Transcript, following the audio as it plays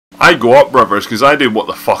I go up rivers because I do what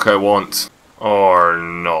the fuck I want. Or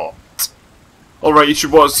not. Alright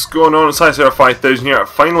YouTube, what's going on? It's Hightower 5000 here.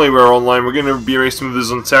 Finally we're online. We're going to be racing with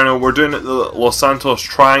the Zonterno. We're doing it the Los Santos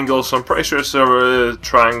Triangle, so I'm pretty sure it's a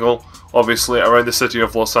triangle, obviously, around the city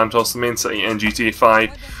of Los Santos, the main city in GTA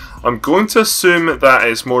 5. I'm going to assume that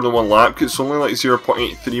it's more than one lap, because it's only like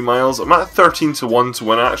 0.83 miles. I'm at 13 to 1 to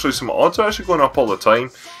win actually, so my odds are actually going up all the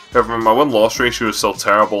time. However, my win-loss ratio is still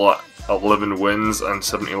terrible at 11 wins and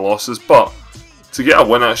 70 losses, but to get a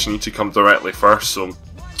win I actually need to come directly first, so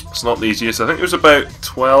it's not the easiest. I think there's about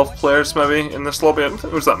 12 players maybe in this lobby. I don't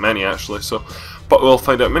think there's that many actually, so but we'll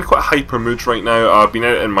find out. I'm in quite a hyper mood right now. I've been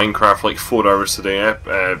out in Minecraft for like 4 hours today.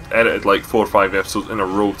 Edited like 4 or 5 episodes in a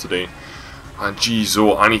row today. And geez,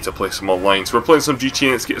 oh, I need to play some online. So we're playing some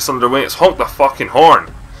GTA, let's get us underway. Let's honk the fucking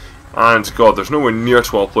horn. And god, there's nowhere near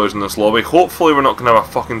 12 players in this lobby. Hopefully we're not going to have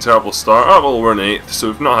a fucking terrible start. Oh, well, we're in 8th, so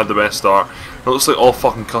we've not had the best start. It looks like all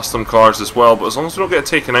fucking custom cars as well, but as long as we don't get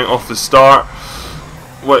taken out off the start,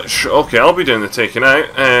 which, okay, I'll be doing the taking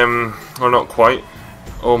out, or not quite.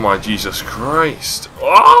 Oh my Jesus Christ.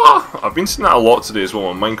 Ah! I've been seeing that a lot today as well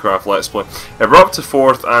on Minecraft Let's Play. We're up to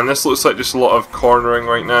 4th, and this looks like just a lot of cornering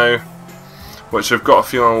right now, which I've got a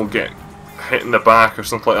feeling will get hit in the back or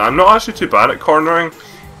something like that. I'm not actually too bad at cornering,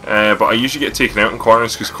 but I usually get taken out in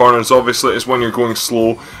corners, because corners obviously is when you're going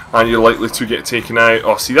slow and you're likely to get taken out.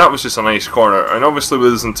 Oh, see, that was just a nice corner. And obviously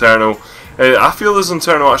with the Zonterno, I feel the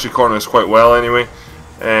Zonterno actually corners quite well anyway.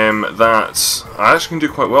 That I actually can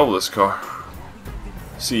do quite well with this car.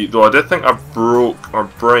 See, though I did think I broke or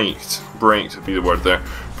braked would be the word there,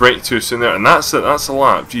 braked too soon there, and that's it, that's a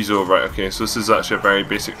lap. Jeez, oh right, okay, so this is actually a very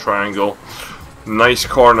basic triangle. Nice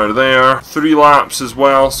corner there, 3 laps as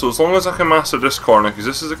well, so as long as I can master this corner, because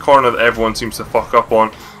this is a corner that everyone seems to fuck up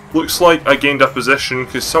on. Looks like I gained a position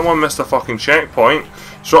because someone missed a fucking checkpoint.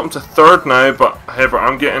 It's dropped to 3rd now, but however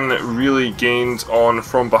I'm getting really gained on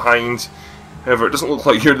from behind. However, it doesn't look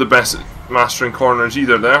like you're the best at mastering corners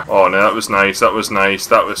either there. Oh no, that was nice, that was nice,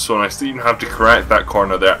 that was so nice. Didn't even have to correct that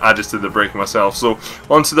corner there, I just did the brake myself. So,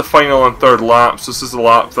 on to the final and 3rd laps. This is the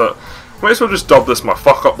lap that, might as well just dub this my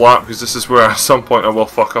fuck up lap, because this is where at some point I will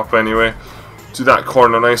fuck up anyway. Do that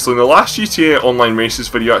corner nicely. And the last GTA Online Races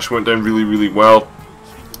video actually went down really, really well.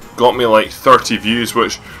 Got me like 30 views,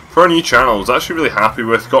 which for a new channel I was actually really happy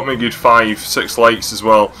with. Got me a good 5-6 likes as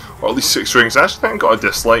well, or at least 6 rings. I actually think I got a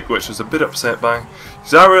dislike, which I was a bit upset by,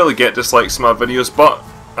 because I rarely get dislikes in my videos, but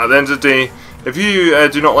at the end of the day, if you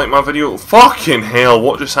do not like my video, fucking hell,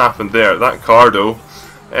 what just happened there? That car though.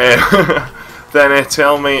 Then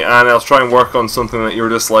tell me and I'll try and work on something that you're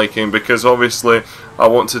disliking, because obviously I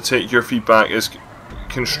want to take your feedback as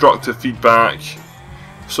constructive feedback,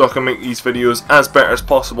 so I can make these videos as better as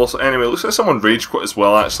possible. So anyway, it looks like someone rage quit as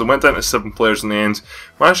well actually. Went down to 7 players in the end.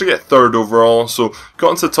 Managed to get 3rd overall, so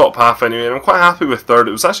got into the top half anyway, and I'm quite happy with 3rd.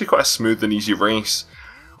 It was actually quite a smooth and easy race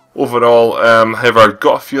overall. However, I've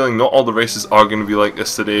got a feeling not all the races are going to be like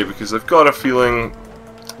this today, because I've got a feeling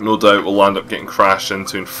no doubt we'll end up getting crashed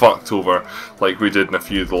into and fucked over like we did in a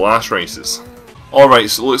few of the last races. Alright,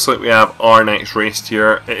 so it looks like we have our next race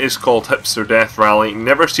here. It is called Hipster Death Rally.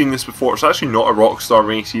 Never seen this before. It's actually not a Rockstar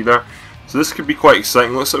race either, so this could be quite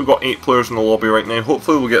exciting. Looks like we've got 8 players in the lobby right now.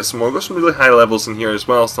 Hopefully we'll get some more. We've got some really high levels in here as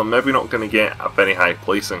well, so I'm maybe not going to get a very high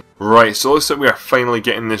placing. Right, so it looks like we are finally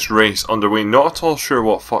getting this race underway. Not at all sure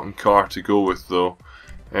what fucking car to go with though.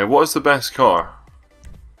 What is the best car?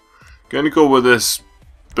 Going to go with this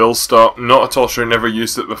Bull Stop. Not at all sure, never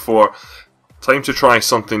used it before. Time to try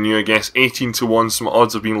something new, I guess. 18 to 1, some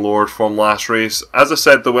odds have been lowered from last race. As I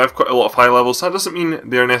said though, we have quite a lot of high levels. That doesn't mean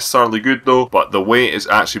they're necessarily good though, but the wait has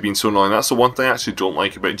actually been so annoying. That's the one thing I actually don't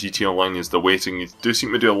like about GT Online, is the waiting. You do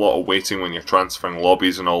seem to do a lot of waiting when you're transferring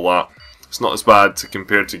lobbies and all that. It's not as bad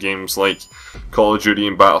compared to games like Call of Duty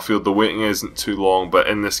and Battlefield. The waiting isn't too long, but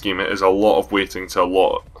in this game it is a lot of waiting to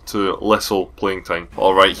little playing time.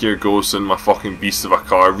 Alright, here goes in my fucking beast of a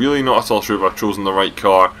car. Really not at all sure if I've chosen the right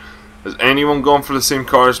car. Has anyone gone for the same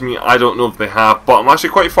car as me? I don't know if they have, but I'm actually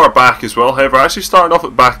quite far back as well. However, I actually started off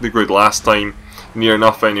at back of the grid last time, near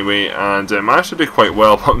enough anyway, and managed to do quite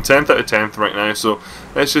well. But I'm 10th out of 10th right now, so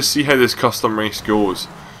let's just see how this custom race goes.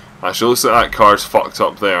 Actually, looks like that car's fucked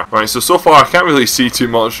up there. Right, so far I can't really see too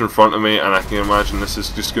much in front of me, and I can imagine this is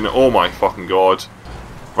just gonna, oh my fucking god.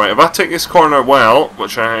 Right, if I take this corner well,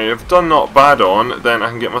 which I have done not bad on, then I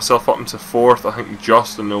can get myself up into 4th, I think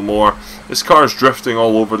just and no more. This car is drifting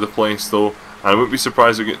all over the place though, and I wouldn't be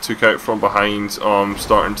surprised if I get took out from behind.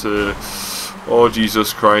 Starting to, oh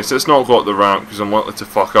Jesus Christ, it's not got the ramp because I'm likely to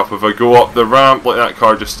fuck up if I go up the ramp like that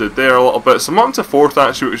car just did there a little bit. So I'm up to 4th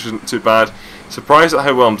actually, which isn't too bad. Surprised at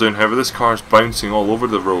how well I'm doing. However, this car is bouncing all over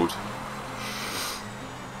the road.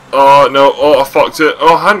 Oh no, oh I fucked it.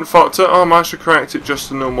 Oh I hadn't fucked it. Oh I managed to correct it just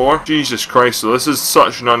to no more. Jesus Christ, so this is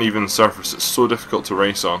such an uneven surface, it's so difficult to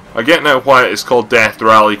race on. I get now why it's called Death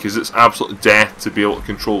Rally, because it's absolute death to be able to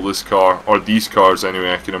control this car, or these cars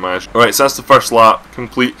anyway I can imagine. Alright, so that's the first lap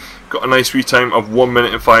complete. Got a nice wee time of 1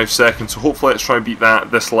 minute and 5 seconds, so hopefully let's try and beat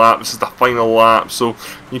that this lap. This is the final lap, so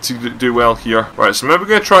need to do well here. Right, so maybe we're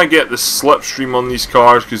going to try and get the slipstream on these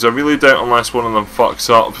cars, because I really doubt unless one of them fucks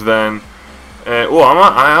up then... oh,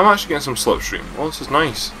 I am actually getting some slipstream. Oh, this is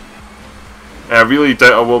nice. I really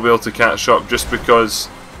doubt I will be able to catch up just because...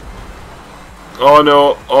 Oh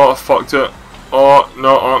no, oh I fucked it. Oh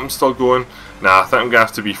no, I'm still going. Nah, I think I'm going to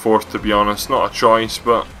have to be 4th to be honest. Not a choice,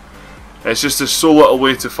 but... It's just there's so little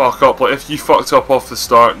way to fuck up. Like if you fucked up off the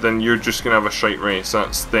start, then you're just going to have a shite race.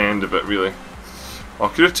 That's the end of it really. Oh, I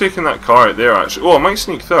could have taken that car out there actually. Oh, I might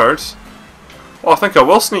sneak 3rd. Oh, I think I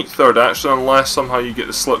will sneak 3rd actually, unless somehow you get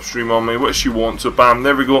the slipstream on me, which you won't, so bam,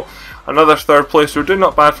 there we go. Another 3rd place. We're doing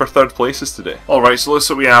not bad for 3rd places today. Alright, so let's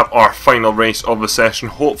say we have our final race of the session,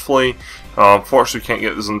 hopefully. Unfortunately, we can't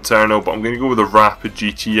get this on Terno, but I'm going to go with a Rapid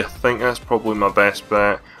GT. I think that's probably my best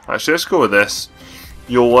bet. Actually, let's go with this.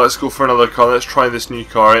 Yo, let's go for another car. Let's try this new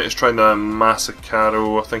car. Let's try the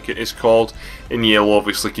Masacaro, I think it is called. In yellow,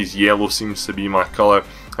 obviously, because yellow seems to be my colour.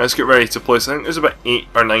 Let's get ready to place. I think there's about 8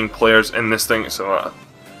 or 9 players in this thing. It's a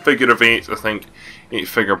figure of 8, I think.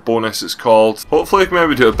 8-figure bonus it's called. Hopefully I can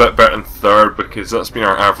maybe do a bit better than 3rd, because that's been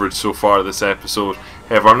our average so far this episode.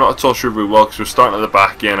 However, I'm not at all sure we will, because we're starting at the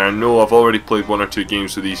back end. I know I've already played 1 or 2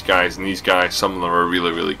 games with these guys, and these guys, some of them are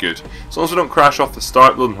really, really good. As long as we don't crash off the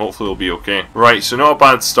start, then hopefully we'll be okay. Right, so not a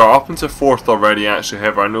bad start. Up into 4th already, actually.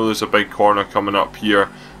 However, I know there's a big corner coming up here,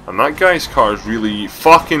 and that guy's car is really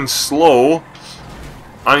fucking slow.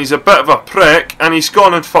 And he's a bit of a prick, and he's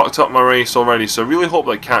gone and fucked up my race already, so I really hope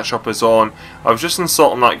that catch up is on. I was just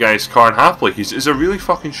insulting that guy's car, and happily, it's a really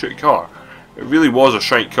fucking shit car. It really was a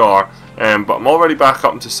shite car, but I'm already back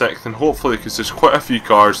up into 6th, and hopefully, because there's quite a few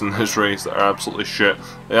cars in this race that are absolutely shit,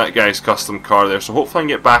 like that guy's custom car there, so hopefully I can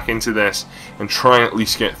get back into this, and try and at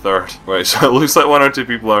least get 3rd. Right, so it looks like 1 or 2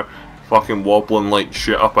 people are fucking wobbling like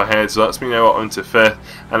shit up ahead, so that's me now up into 5th,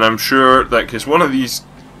 and I'm sure that, because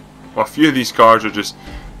a few of these cars are just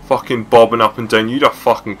fucking bobbing up and down. You're a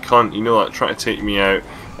fucking cunt, you know that, trying to take me out.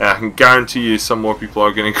 I can guarantee you some more people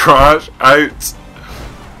are going to crash out.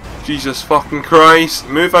 Jesus fucking Christ,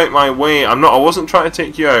 move out my way. I wasn't trying to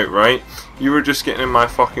take you out, right? You were just getting in my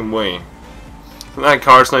fucking way. I think that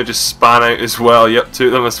car's now just span out as well. Yep, 2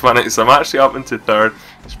 of them have span out, so I'm actually up into 3rd.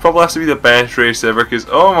 This probably has to be the best race ever, because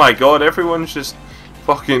oh my god, everyone's just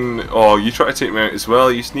fucking... Oh, you try to take me out as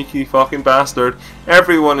well, you sneaky fucking bastard.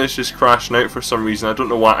 Everyone is just crashing out for some reason. I don't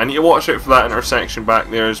know why. I need to watch out for that intersection back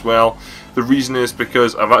there as well. The reason is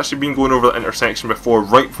because I've actually been going over that intersection before,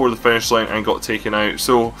 right before the finish line, and got taken out.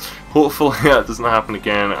 So hopefully that doesn't happen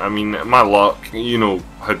again. I mean, my luck, you know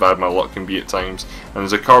how bad my luck can be at times. And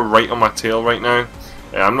there's a car right on my tail right now.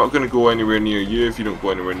 I'm not going to go anywhere near you if you don't go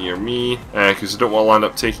anywhere near me, because I don't want to land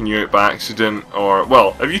up taking you out by accident, or,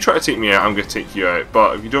 well, if you try to take me out, I'm going to take you out,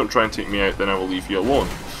 but if you don't try and take me out, then I will leave you alone.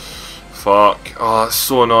 Fuck. Oh, that's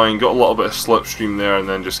so annoying. Got a little bit of slipstream there, and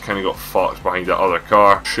then just kind of got fucked behind that other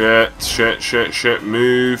car. Shit,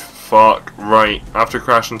 move. Fuck. Right. After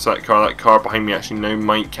crashing into that car behind me actually now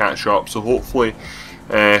might catch up, so hopefully...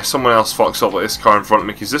 someone else fucks up like this car in front of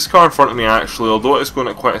me, because this car in front of me actually, although it's going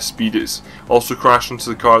at quite a speed, it's also crashed into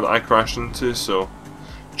the car that I crashed into, so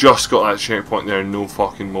just got that checkpoint there, no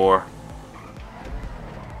fucking more.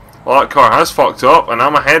 Well, that car has fucked up, and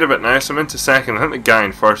I'm ahead of it now, so I'm into 2nd. I think the guy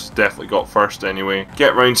in 1st definitely got 1st anyway.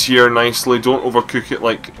 Get round here nicely, don't overcook it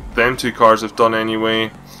like them 2 cars have done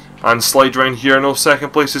anyway. And slide round here, no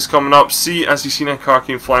 2nd place is coming up. See, as you seen, a car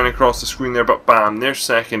came flying across the screen there, but bam, there's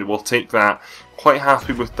 2nd, we'll take that. Quite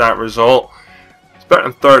happy with that result. It's better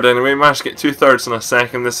than 3rd anyway. Managed to get 2 3rds and a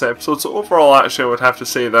 2nd this episode. So overall, actually, I would have to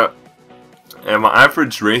say that my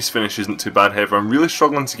average race finish isn't too bad. However, I'm really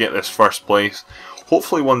struggling to get this 1st place.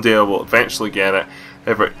 Hopefully one day I will eventually get it.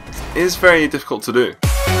 However, it is very difficult to do.